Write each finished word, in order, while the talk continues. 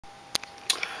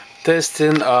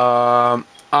Testing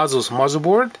ASUS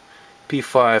motherboard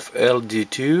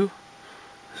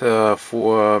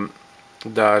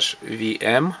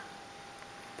P5LD2-VM.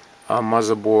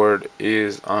 Motherboard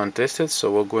is untested,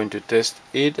 so we're going to test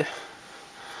it.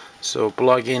 So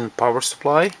plug in power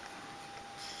supply,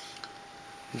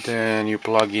 then you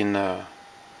plug in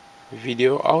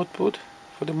video output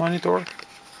for the monitor,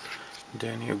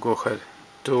 then you go ahead,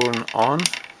 turn on.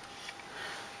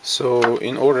 So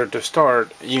in order to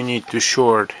start, you need to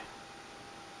short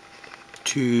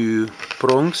two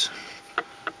prongs.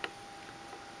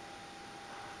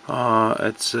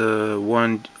 It's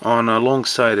one on a long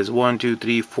side is 1, 2,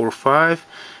 3, 4, 5,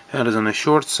 and is on a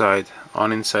short side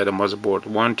on inside the motherboard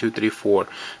 1, 2, 3, 4.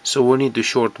 So we need to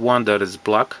short one that is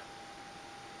black.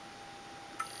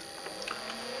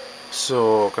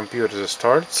 So computer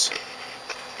starts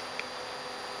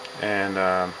and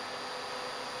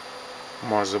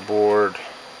motherboard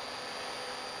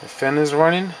fan is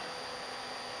running.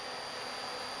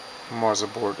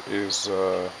 Motherboard is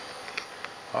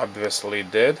obviously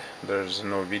dead. There's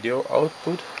no video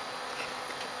output,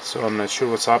 so I'm not sure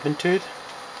what's happened to it.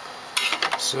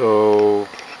 So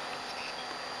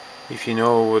if you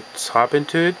know what's happened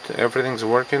to it, everything's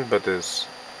working, but this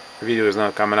video is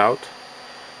not coming out.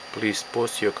 Please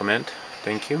post your comment.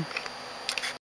 Thank you.